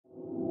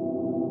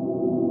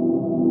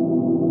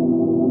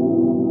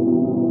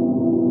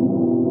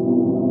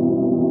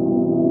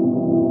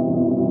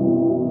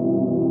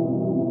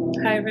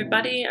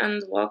everybody,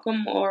 and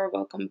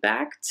welcome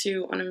back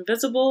to an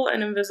Invisible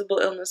and Invisible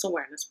Illness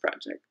Awareness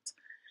Project.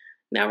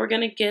 Now we're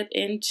going to get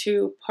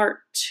into part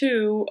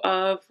 2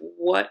 of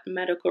what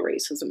medical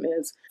racism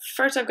is.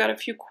 First, I've got a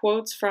few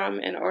quotes from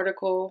an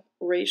article,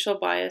 Racial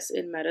Bias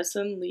in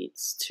Medicine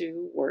Leads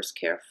to Worse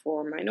Care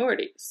for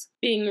Minorities.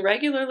 Being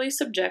regularly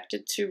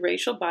subjected to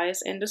racial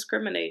bias and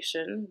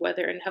discrimination,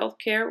 whether in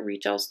healthcare,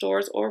 retail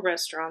stores, or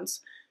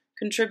restaurants,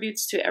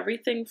 contributes to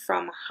everything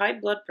from high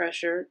blood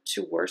pressure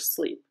to worse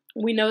sleep.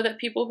 We know that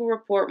people who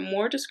report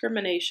more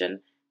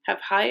discrimination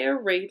have higher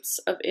rates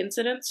of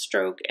incident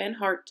stroke and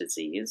heart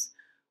disease.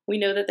 We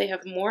know that they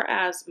have more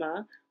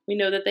asthma. We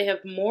know that they have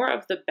more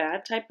of the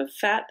bad type of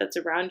fat that's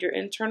around your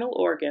internal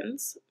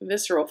organs,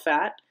 visceral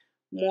fat,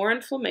 more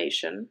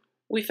inflammation.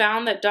 We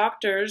found that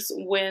doctors,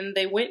 when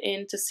they went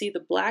in to see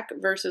the black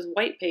versus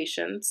white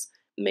patients,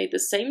 made the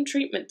same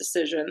treatment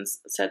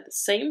decisions, said the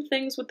same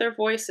things with their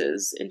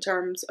voices in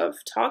terms of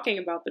talking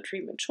about the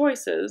treatment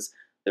choices,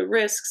 the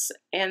risks,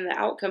 and the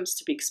outcomes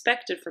to be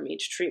expected from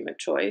each treatment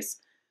choice,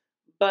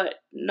 but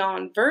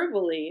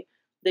non-verbally,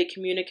 they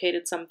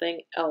communicated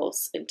something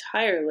else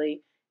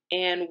entirely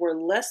and were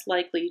less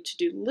likely to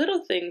do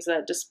little things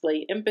that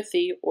display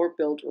empathy or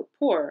build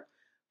rapport.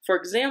 For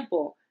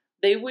example,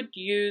 they would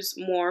use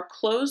more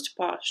closed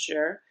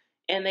posture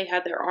and they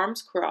had their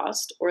arms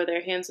crossed or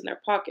their hands in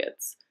their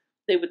pockets.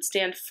 They would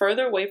stand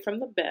further away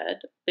from the bed.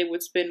 They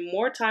would spend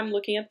more time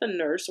looking at the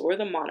nurse or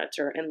the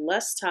monitor and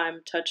less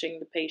time touching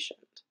the patient.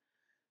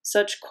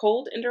 Such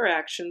cold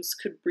interactions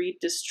could breed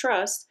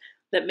distrust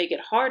that make it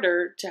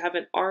harder to have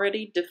an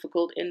already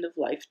difficult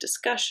end-of-life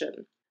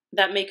discussion.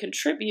 That may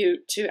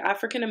contribute to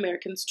African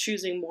Americans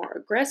choosing more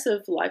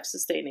aggressive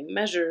life-sustaining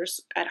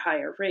measures at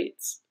higher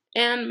rates.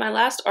 And my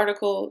last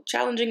article,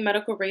 Challenging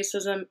Medical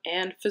Racism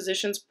and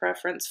Physicians'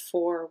 Preference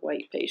for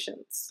White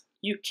Patients.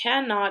 You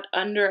cannot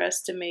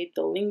underestimate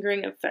the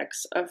lingering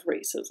effects of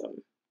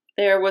racism.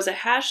 There was a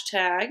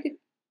hashtag,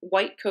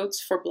 White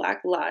Coats for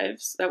Black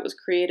Lives, that was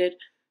created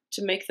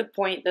to make the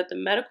point that the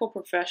medical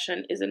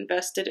profession is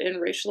invested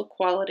in racial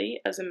equality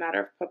as a matter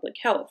of public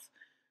health.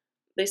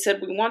 They said,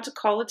 we want to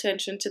call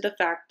attention to the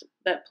fact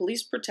that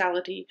police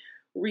brutality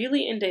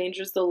really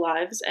endangers the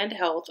lives and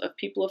health of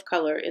people of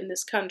color in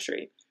this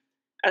country.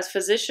 As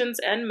physicians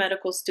and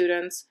medical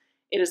students,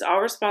 it is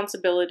our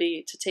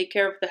responsibility to take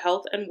care of the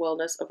health and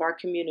wellness of our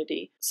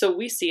community, so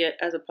we see it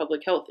as a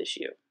public health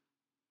issue.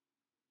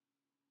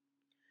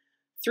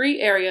 3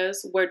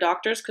 areas where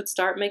doctors could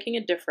start making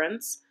a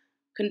difference: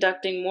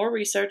 conducting more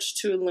research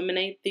to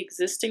eliminate the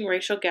existing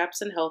racial gaps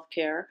in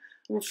healthcare,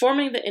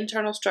 reforming the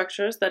internal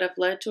structures that have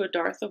led to a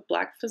dearth of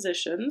Black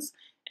physicians,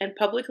 and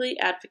publicly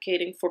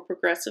advocating for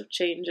progressive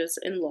changes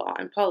in law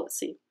and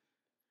policy.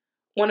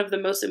 One of the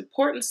most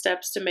important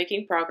steps to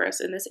making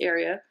progress in this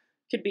area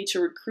could be to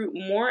recruit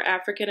more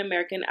African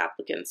American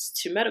applicants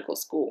to medical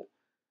school.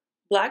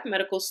 Black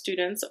medical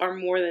students are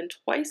more than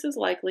twice as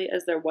likely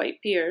as their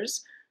white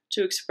peers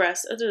to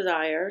express a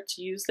desire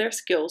to use their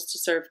skills to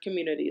serve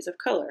communities of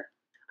color.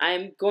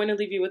 I'm going to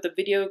leave you with a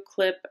video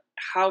clip,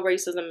 How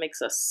Racism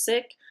Makes Us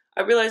Sick.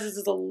 I realize this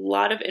is a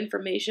lot of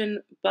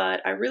information,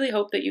 but I really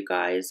hope that you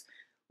guys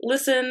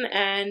listen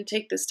and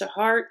take this to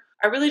heart.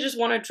 I really just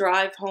want to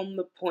drive home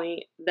the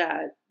point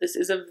that this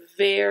is a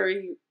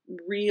very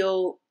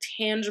real,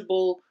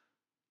 tangible,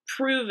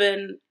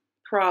 proven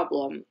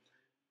problem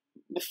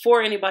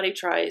before anybody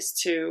tries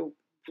to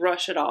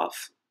brush it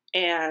off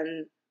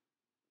and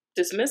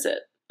dismiss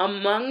it.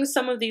 Among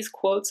some of these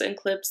quotes and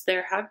clips,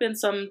 there have been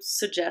some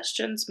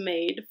suggestions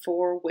made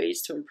for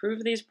ways to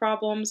improve these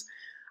problems.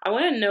 I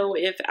want to know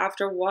if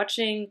after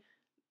watching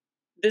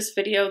this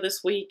video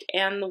this week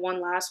and the one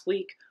last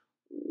week,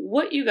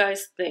 what you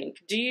guys think.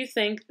 Do you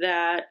think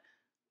that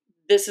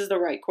this is the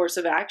right course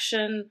of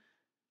action?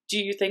 Do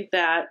you think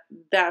that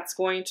that's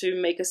going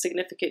to make a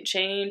significant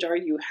change? Are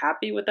you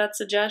happy with that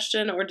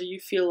suggestion? Or do you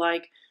feel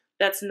like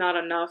that's not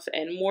enough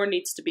and more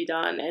needs to be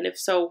done? And if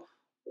so,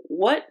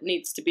 what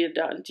needs to be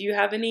done? Do you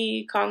have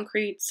any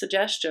concrete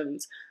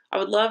suggestions? I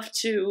would love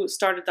to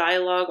start a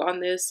dialogue on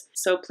this,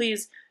 so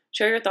please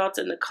share your thoughts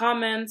in the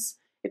comments.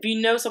 If you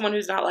know someone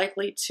who's not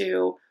likely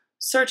to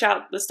search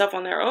out the stuff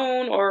on their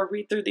own or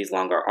read through these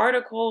longer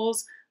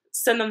articles,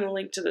 send them the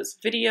link to this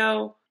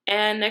video.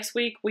 And next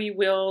week we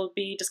will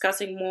be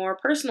discussing more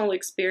personal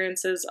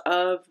experiences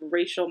of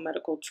racial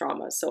medical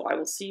trauma. So I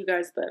will see you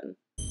guys then.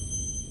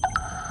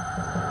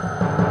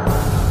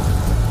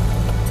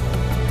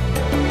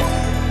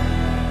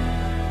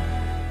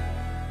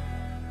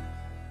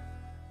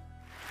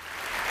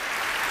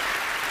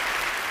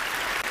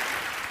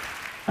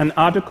 An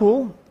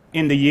article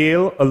in the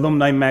Yale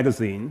Alumni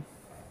Magazine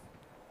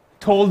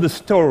told the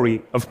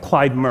story of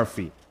Clyde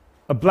Murphy,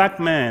 a black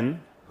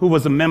man who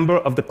was a member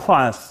of the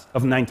class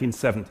of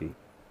 1970.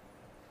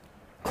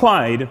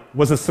 Clyde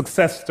was a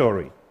success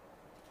story.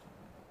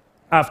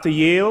 After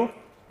Yale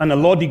and a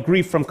law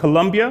degree from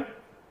Columbia,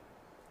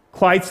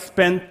 Clyde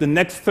spent the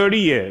next 30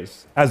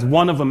 years as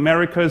one of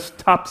America's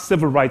top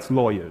civil rights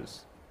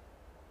lawyers.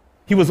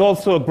 He was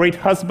also a great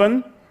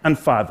husband and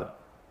father.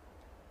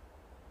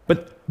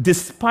 But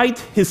despite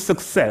his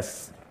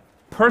success,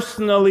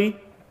 personally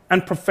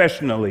and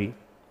professionally,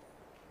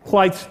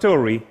 Clyde's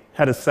story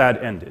had a sad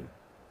ending.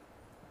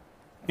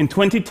 In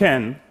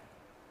 2010,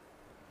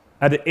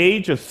 at the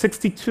age of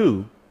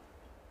 62,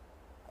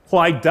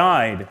 Clyde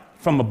died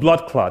from a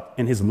blood clot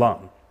in his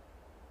lung.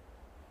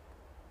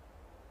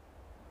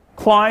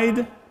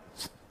 Clyde's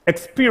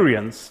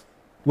experience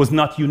was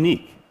not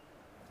unique.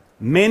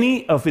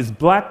 Many of his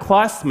black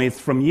classmates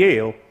from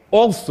Yale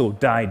also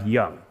died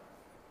young.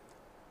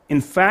 In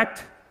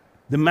fact,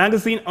 the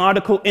magazine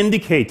article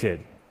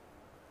indicated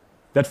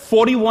that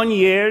 41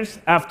 years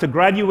after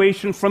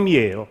graduation from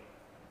Yale,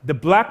 the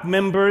black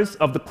members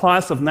of the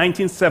class of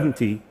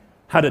 1970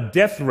 had a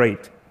death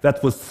rate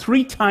that was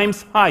 3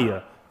 times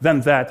higher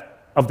than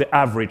that of the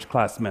average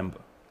class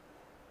member.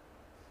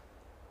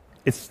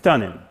 It's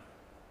stunning.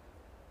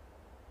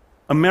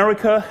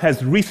 America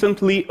has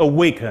recently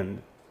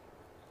awakened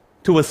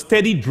to a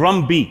steady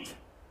drumbeat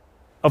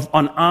of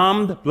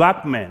unarmed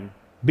black men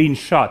being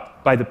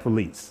shot by the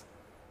police.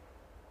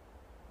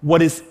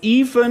 What is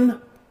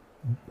even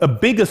a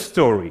bigger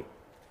story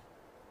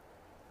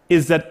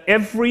is that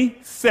every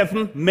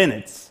 7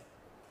 minutes,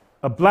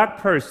 a black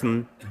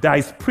person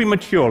dies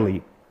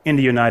prematurely in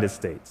the United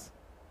States.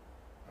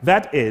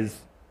 That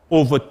is,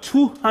 over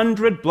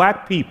 200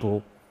 black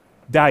people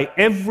die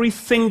every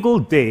single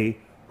day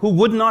who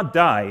would not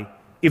die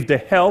if the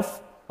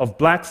health of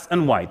blacks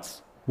and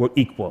whites were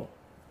equal.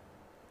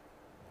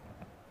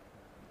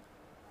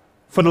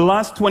 For the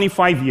last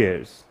 25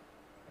 years,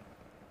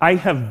 I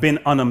have been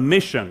on a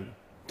mission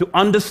to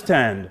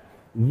understand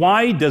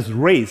why does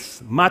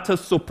race matter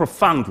so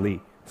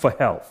profoundly for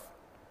health.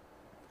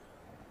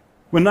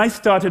 When I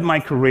started my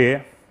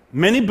career,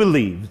 many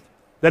believed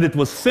that it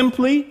was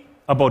simply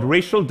about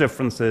racial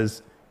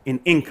differences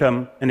in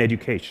income and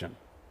education.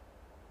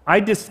 I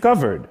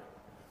discovered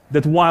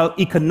that while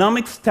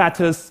economic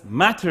status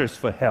matters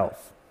for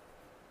health,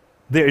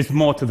 there is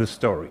more to the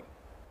story.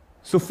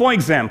 So, for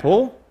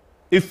example,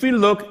 if we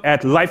look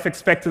at life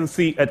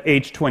expectancy at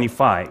age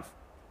 25,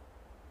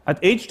 at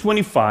age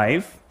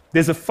 25,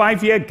 there's a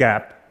 5-year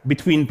gap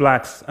between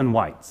blacks and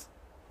whites.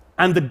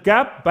 And the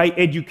gap by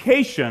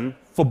education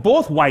for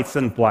both whites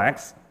and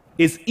blacks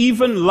is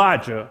even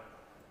larger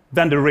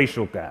than the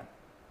racial gap.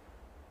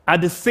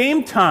 At the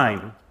same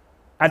time,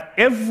 at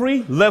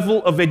every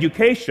level of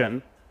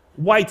education,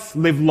 whites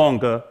live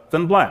longer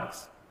than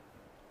blacks.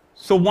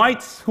 So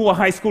whites who are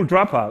high school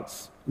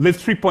dropouts live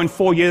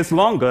 3.4 years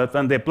longer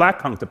than their black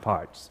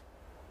counterparts.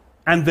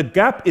 And the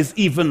gap is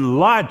even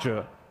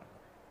larger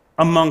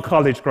among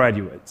college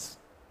graduates.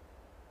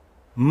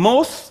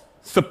 Most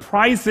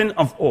surprising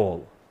of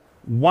all,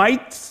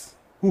 whites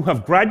who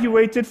have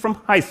graduated from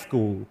high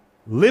school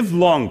live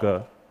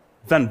longer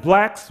than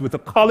blacks with a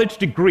college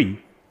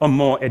degree or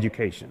more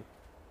education.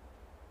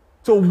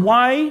 So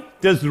why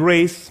does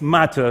race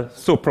matter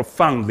so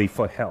profoundly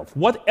for health?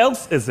 What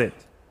else is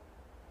it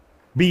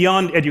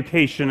beyond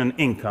education and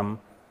income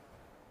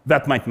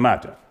that might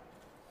matter?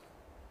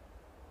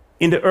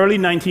 In the early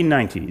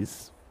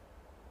 1990s,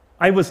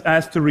 I was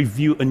asked to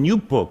review a new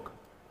book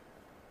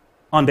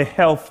on the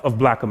health of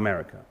Black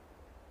America.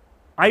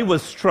 I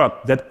was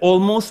struck that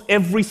almost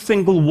every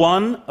single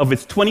one of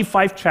its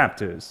 25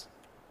 chapters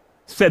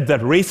said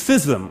that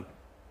racism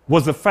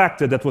was a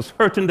factor that was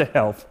hurting the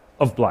health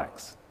of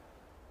blacks.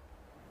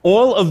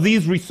 All of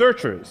these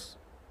researchers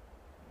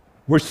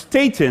were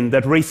stating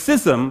that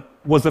racism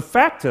was a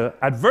factor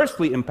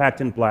adversely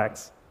impacting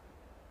blacks,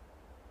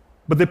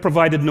 but they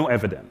provided no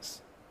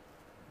evidence.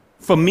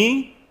 For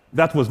me,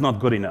 that was not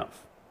good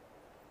enough.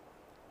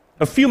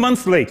 A few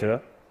months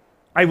later,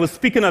 I was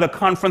speaking at a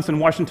conference in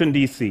Washington,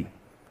 D.C.,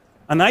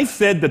 and I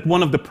said that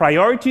one of the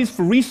priorities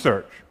for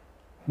research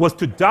was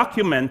to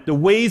document the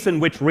ways in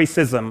which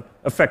racism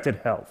affected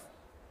health.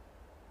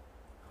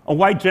 A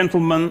white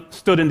gentleman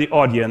stood in the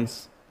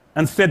audience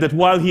and said that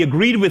while he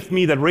agreed with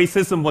me that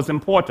racism was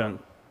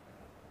important,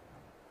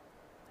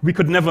 we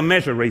could never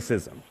measure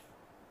racism.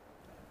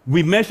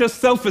 We measure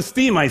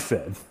self-esteem, I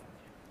said.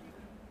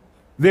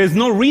 There's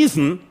no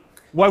reason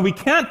why we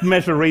can't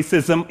measure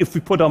racism if we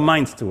put our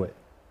minds to it.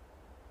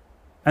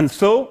 And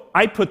so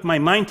I put my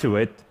mind to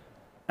it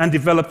and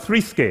developed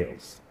 3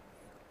 scales.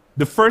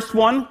 The first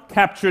one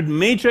captured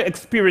major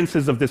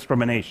experiences of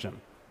discrimination,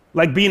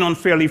 like being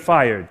unfairly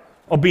fired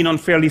or being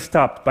unfairly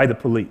stopped by the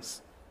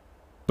police.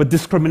 But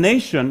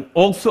discrimination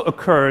also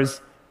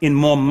occurs in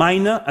more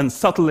minor and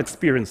subtle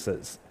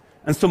experiences.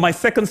 And so my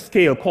second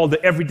scale, called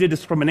the Everyday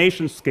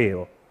Discrimination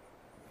Scale,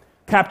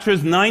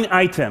 captures 9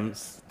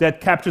 items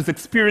that captures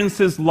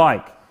experiences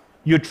like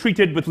you're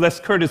treated with less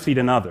courtesy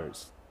than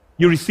others,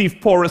 you receive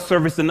poorer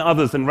service than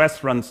others in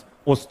restaurants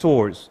or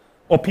stores,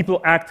 or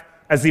people act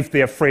as if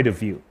they're afraid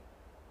of you.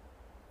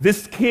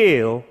 This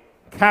scale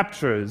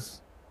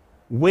captures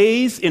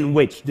ways in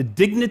which the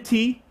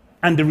dignity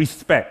and the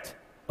respect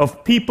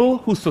of people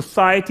whose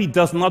society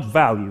does not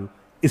value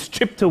is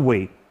chipped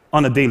away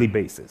on a daily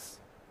basis.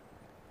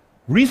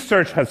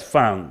 Research has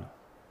found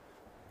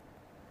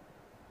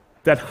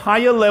that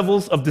higher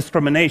levels of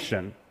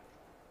discrimination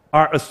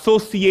are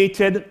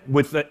associated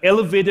with the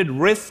elevated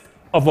risk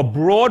of a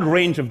broad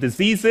range of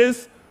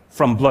diseases,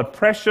 from blood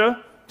pressure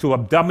to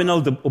abdominal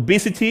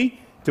obesity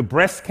to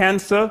breast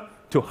cancer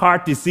to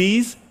heart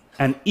disease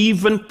and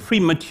even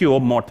premature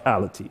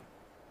mortality.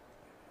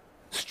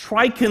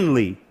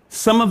 Strikingly,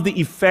 some of the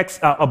effects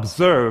are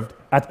observed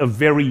at a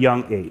very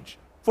young age.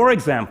 For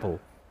example,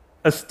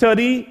 a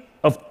study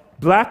of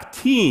black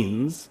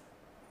teens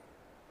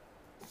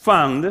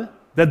found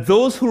that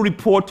those who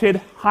reported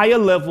higher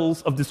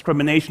levels of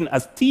discrimination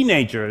as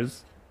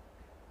teenagers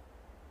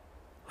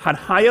had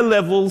higher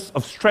levels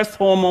of stress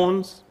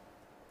hormones,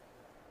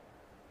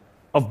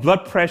 of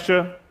blood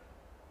pressure,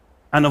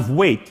 and of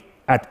weight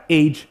at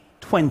age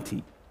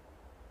 20.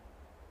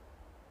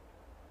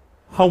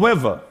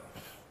 However,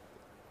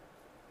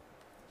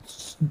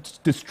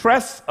 the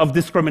stress of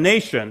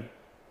discrimination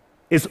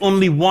is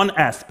only one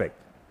aspect.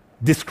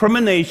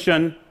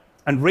 Discrimination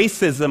and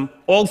racism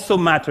also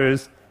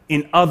matters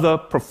in other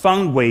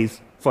profound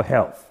ways for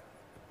health.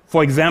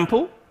 For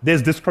example,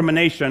 there's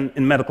discrimination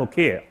in medical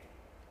care.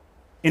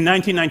 In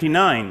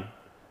 1999,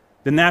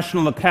 the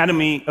National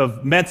Academy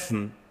of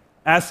Medicine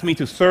asked me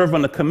to serve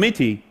on a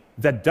committee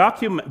that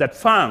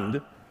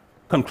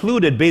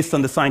concluded based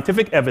on the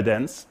scientific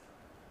evidence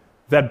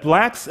that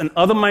blacks and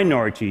other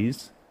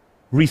minorities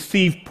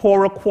receive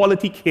poorer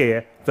quality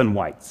care than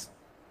whites.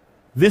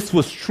 This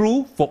was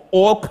true for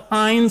all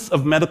kinds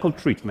of medical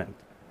treatment,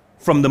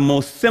 from the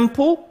most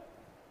simple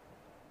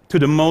to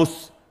the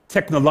most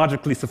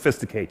technologically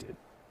sophisticated.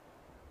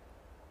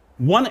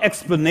 One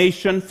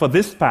explanation for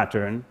this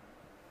pattern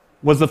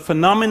was a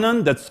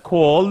phenomenon that's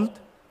called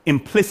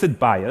implicit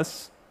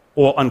bias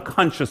or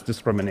unconscious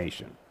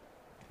discrimination.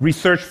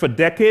 Research for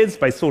decades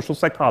by social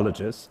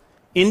psychologists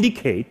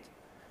indicate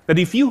that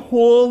if you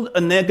hold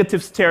a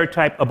negative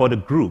stereotype about a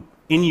group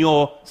in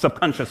your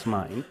subconscious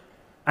mind,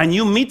 and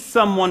you meet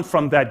someone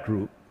from that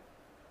group,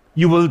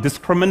 you will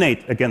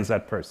discriminate against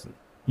that person.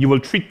 You will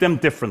treat them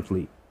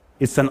differently.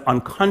 It's an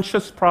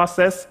unconscious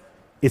process.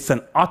 It's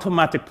an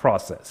automatic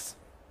process.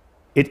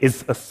 It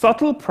is a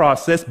subtle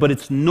process, but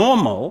it's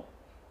normal,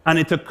 and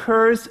it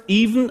occurs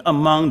even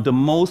among the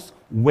most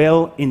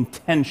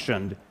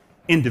well-intentioned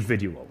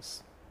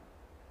individuals.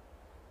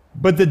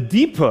 But the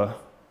deeper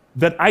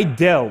that I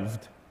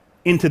delved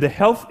into the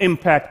health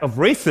impact of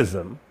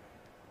racism,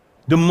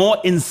 the more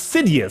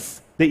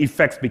insidious the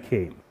effects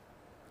became.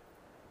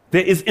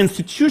 There is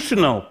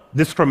institutional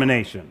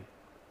discrimination,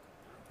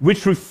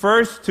 which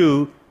refers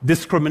to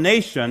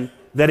discrimination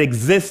that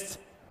exists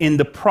in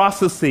the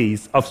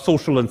processes of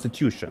social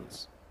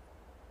institutions.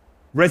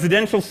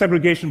 Residential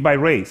segregation by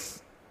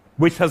race,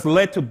 which has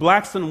led to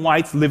blacks and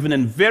whites living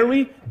in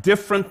very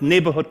different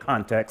neighborhood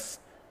contexts,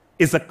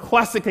 is a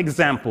classic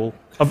example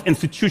of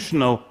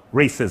institutional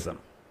racism.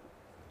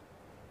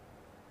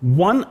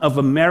 One of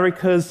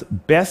America's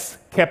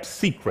best-kept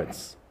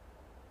secrets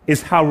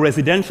is how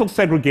residential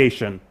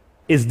segregation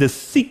is the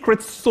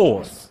secret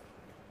source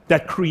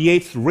that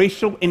creates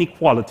racial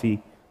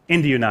inequality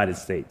in the United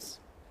States.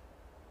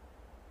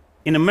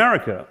 In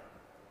America,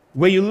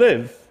 where you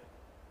live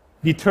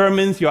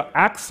determines your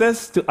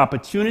access to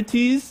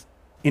opportunities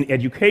in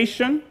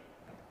education,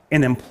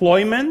 in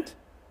employment,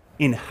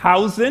 in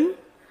housing,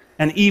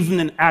 and even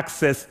in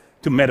access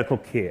to medical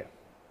care.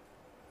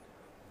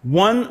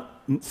 One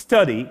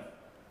study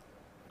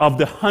of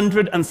the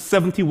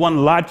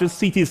 171 largest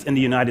cities in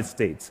the United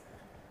States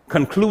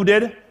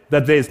concluded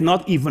that there is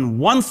not even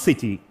one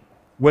city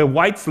where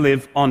whites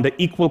live under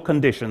equal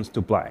conditions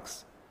to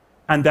blacks,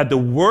 and that the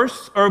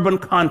worst urban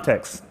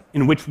context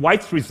in which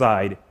whites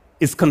reside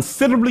is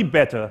considerably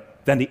better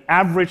than the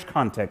average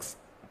context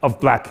of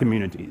black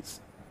communities.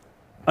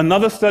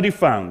 Another study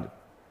found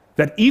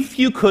that if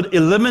you could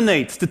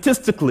eliminate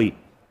statistically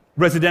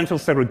residential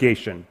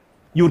segregation,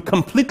 you would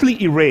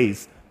completely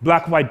erase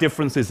black-white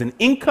differences in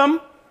income,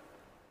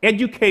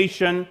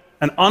 education,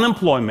 and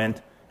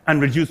unemployment,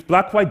 and reduce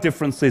black-white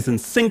differences in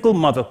single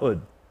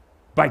motherhood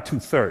by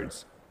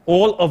 2/3.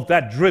 All of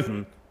that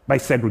driven by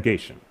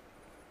segregation.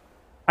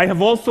 I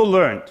have also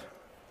learned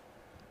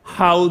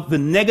how the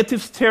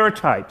negative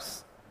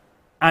stereotypes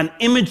and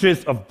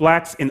images of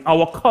blacks in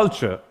our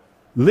culture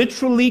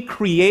literally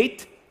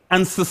create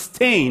and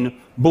sustain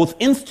both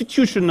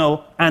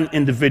institutional and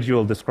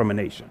individual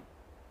discrimination.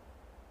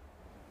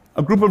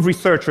 A group of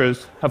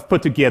researchers have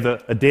put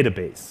together a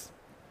database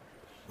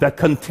that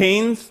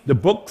contains the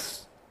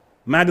books,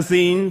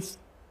 magazines,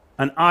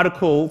 and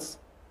articles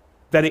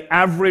that the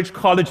average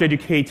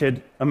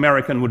college-educated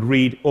American would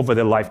read over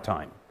their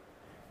lifetime.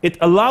 It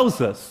allows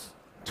us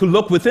to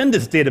look within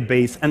this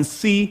database and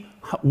see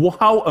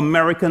how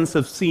Americans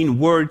have seen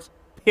words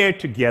paired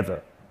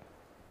together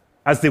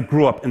as they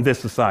grew up in this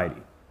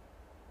society.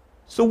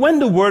 So when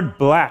the word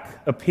black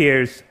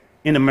appears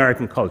in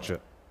American culture,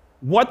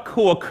 what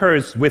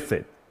co-occurs with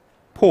it?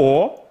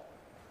 Poor,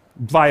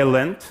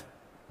 violent,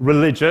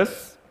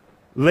 religious,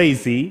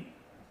 lazy,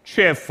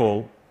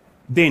 cheerful,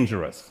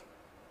 dangerous.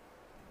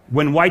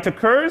 When white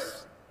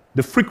occurs,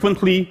 the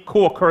frequently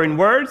co-occurring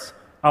words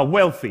are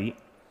wealthy,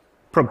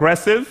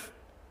 progressive,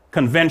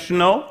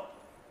 conventional,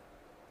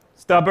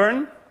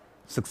 stubborn,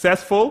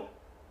 successful,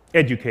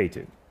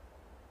 educated.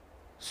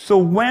 So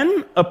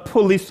when a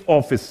police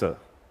officer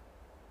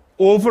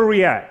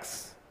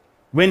overreacts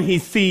when he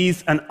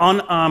sees an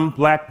unarmed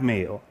black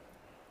male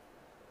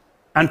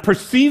and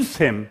perceives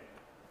him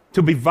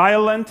to be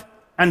violent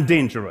and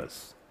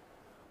dangerous,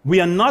 we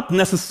are not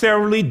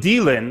necessarily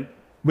dealing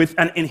with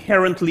an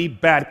inherently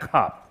bad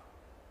cop.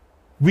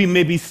 We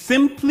may be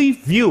simply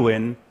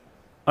viewing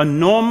a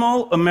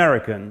normal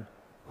American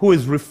who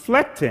is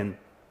reflecting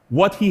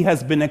what he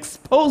has been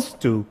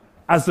exposed to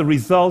as a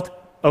result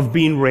of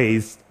being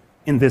raised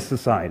in this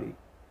society.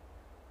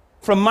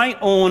 From my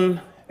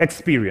own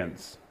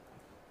experience,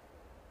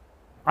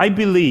 I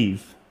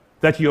believe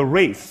that your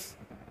race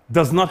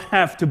does not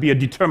have to be a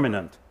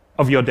determinant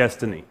of your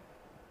destiny.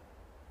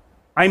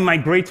 I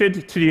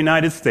migrated to the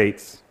United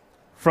States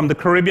from the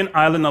Caribbean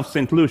island of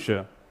St.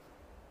 Lucia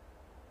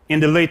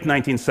in the late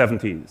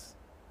 1970s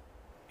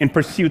in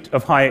pursuit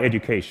of higher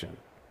education.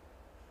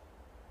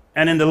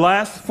 And in the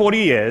last 40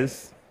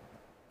 years,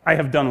 I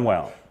have done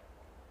well.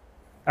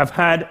 I've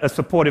had a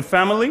supportive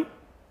family,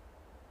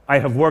 I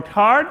have worked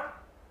hard,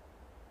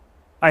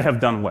 I have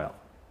done well.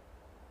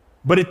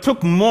 But it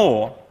took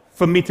more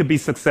for me to be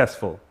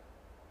successful.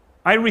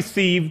 I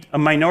received a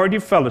minority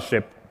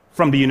fellowship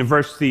from the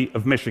University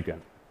of Michigan.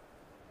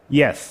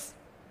 Yes,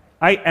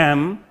 I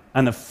am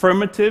an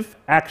affirmative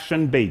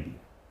action baby.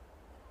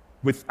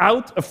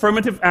 Without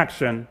affirmative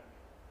action,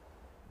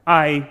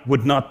 I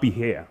would not be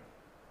here.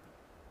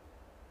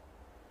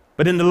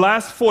 But in the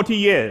last 40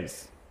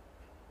 years,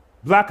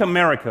 Black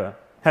America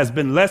has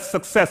been less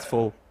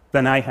successful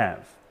than I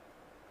have.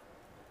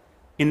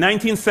 In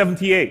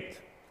 1978,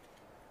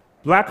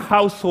 Black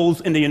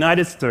households in the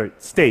United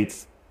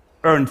States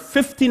earned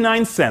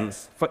 59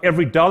 cents for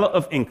every dollar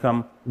of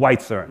income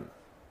whites earned.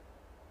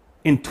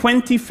 In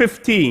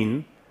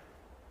 2015,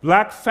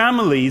 Black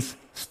families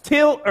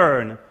still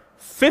earn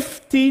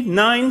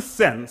 59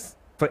 cents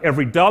for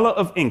every dollar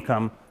of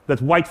income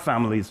that white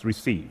families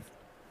receive.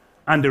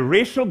 And the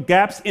racial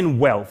gaps in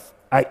wealth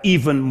are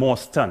even more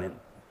stunning.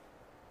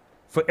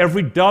 For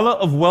every dollar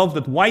of wealth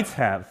that whites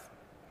have,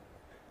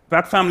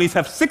 Black families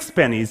have 6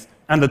 pennies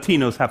and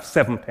Latinos have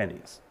 7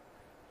 pennies.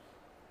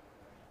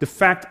 The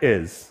fact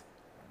is,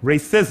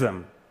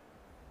 racism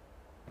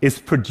is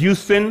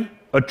producing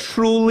a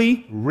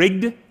truly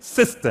rigged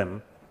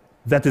system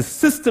that is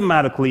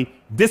systematically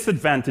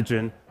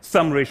disadvantaging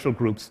some racial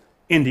groups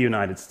in the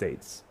United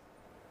States.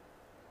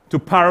 To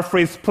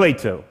paraphrase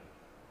Plato,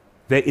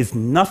 there is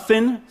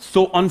nothing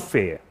so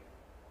unfair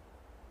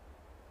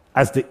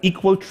as the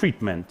equal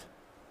treatment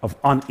of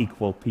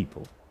unequal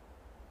people.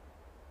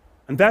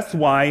 And that's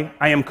why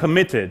I am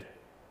committed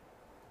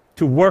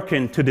to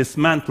working to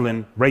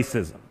dismantling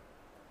racism.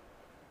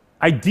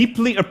 I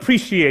deeply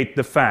appreciate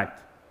the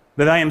fact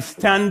that I am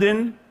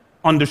standing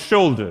on the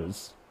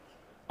shoulders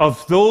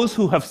of those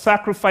who have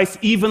sacrificed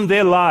even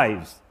their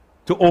lives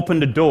to open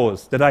the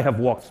doors that I have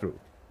walked through.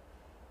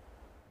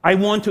 I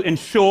want to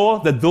ensure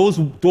that those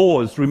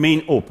doors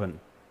remain open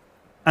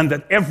and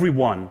that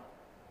everyone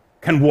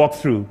can walk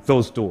through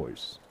those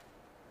doors.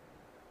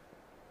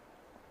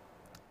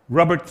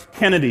 Robert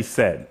Kennedy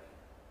said,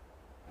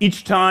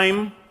 "Each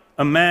time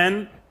a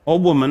man or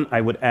woman,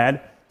 I would add,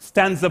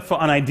 stands up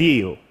for an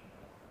ideal,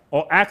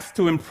 or acts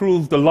to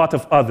improve the lot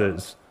of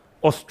others,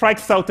 or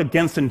strikes out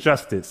against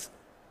injustice,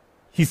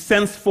 he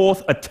sends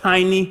forth a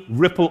tiny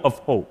ripple of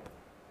hope.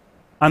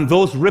 And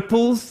those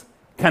ripples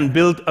can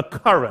build a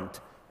current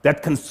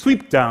that can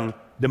sweep down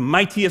the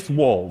mightiest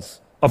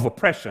walls of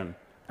oppression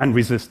and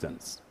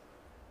resistance."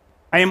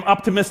 I am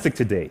optimistic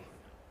today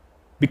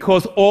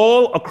because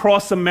all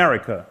across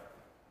America,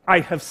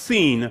 I have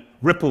seen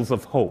ripples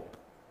of hope.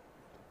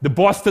 The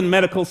Boston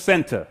Medical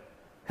Center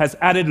has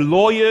added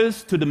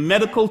lawyers to the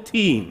medical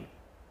team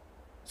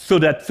so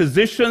that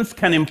physicians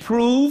can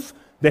improve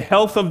the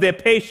health of their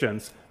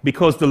patients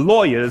because the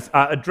lawyers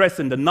are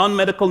addressing the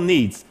non-medical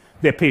needs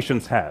their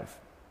patients have.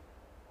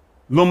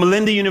 Loma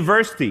Linda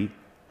University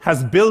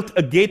has built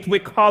a gateway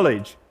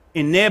college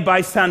in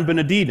nearby San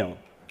Bernardino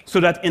so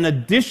that in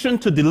addition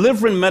to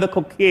delivering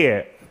medical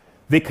care,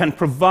 they can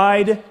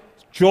provide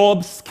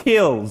job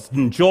skills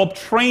and job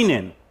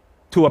training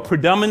to a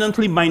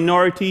predominantly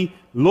minority,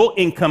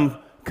 low-income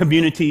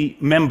community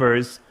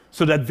members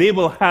so that they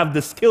will have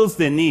the skills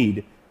they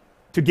need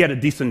to get a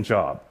decent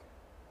job.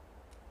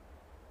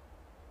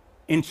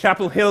 In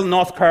Chapel Hill,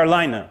 North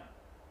Carolina,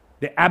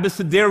 the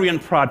Abecedarian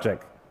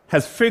Project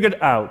has figured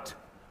out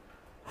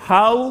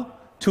how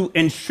to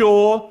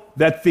ensure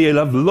that they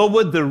have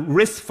lowered the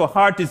risk for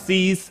heart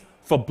disease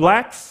for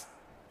blacks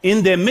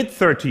in their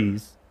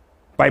mid-30s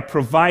by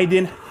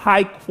providing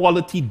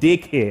high-quality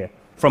daycare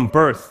from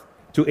birth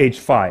to age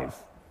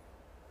 5.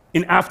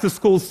 In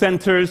after-school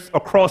centers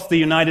across the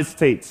United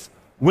States,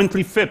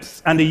 Wintley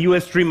Phipps and the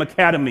U.S. Dream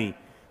Academy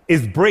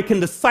is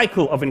breaking the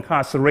cycle of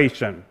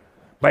incarceration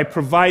by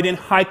providing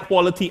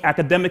high-quality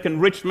academic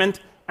enrichment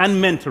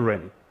and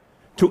mentoring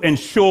to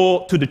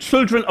ensure to the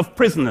children of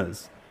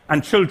prisoners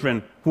and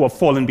children who are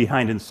falling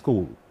behind in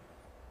school.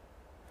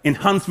 In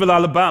Huntsville,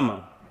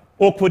 Alabama,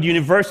 Oakwood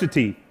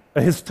University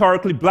a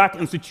historically black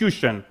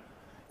institution,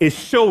 is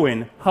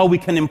showing how we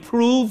can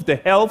improve the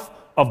health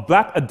of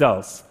black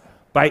adults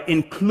by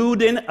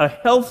including a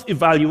health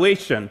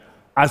evaluation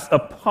as a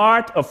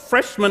part of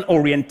freshman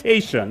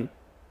orientation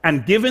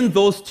and giving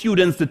those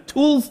students the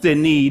tools they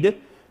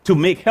need to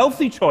make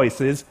healthy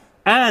choices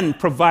and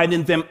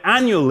providing them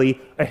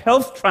annually a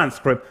health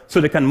transcript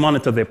so they can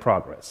monitor their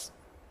progress.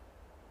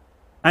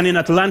 And in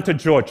Atlanta,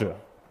 Georgia,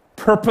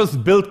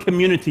 purpose-built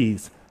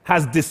communities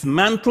has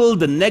dismantled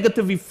the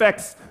negative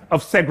effects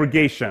of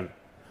segregation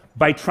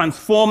by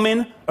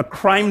transforming a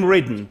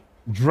crime-ridden,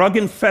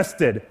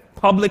 drug-infested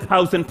public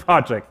housing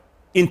project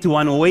into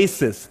an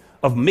oasis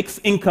of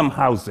mixed-income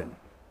housing,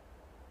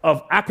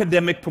 of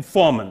academic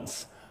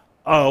performance,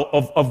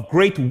 of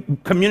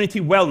great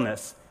community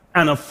wellness,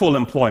 and of full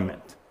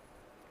employment.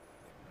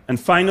 And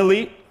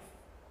finally,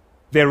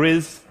 there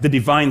is the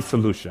divine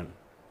solution.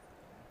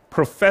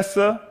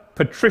 Professor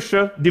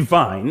Patricia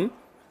Devine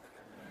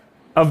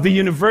of the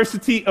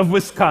University of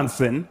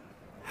Wisconsin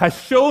has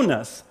shown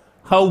us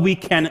how we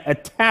can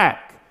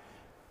attack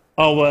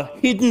our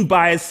hidden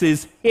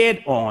biases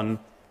head-on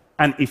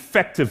and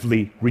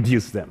effectively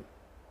reduce them.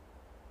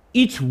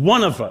 Each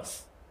one of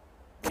us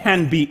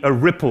can be a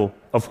ripple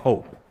of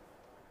hope.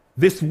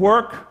 This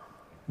work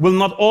will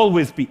not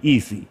always be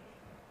easy,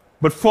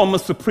 but former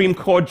Supreme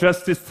Court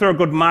Justice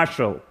Thurgood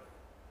Marshall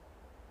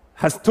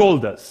has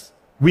told us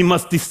we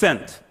must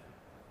dissent.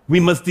 We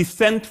must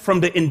dissent from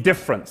the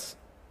indifference.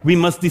 We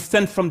must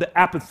dissent from the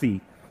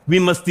apathy. We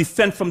must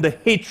dissent from the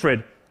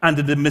hatred and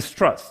the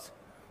mistrust.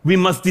 We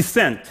must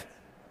dissent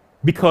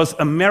because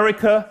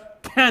America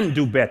can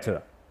do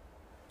better,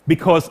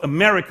 because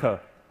America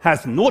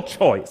has no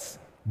choice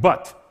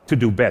but to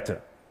do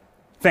better.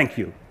 Thank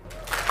you.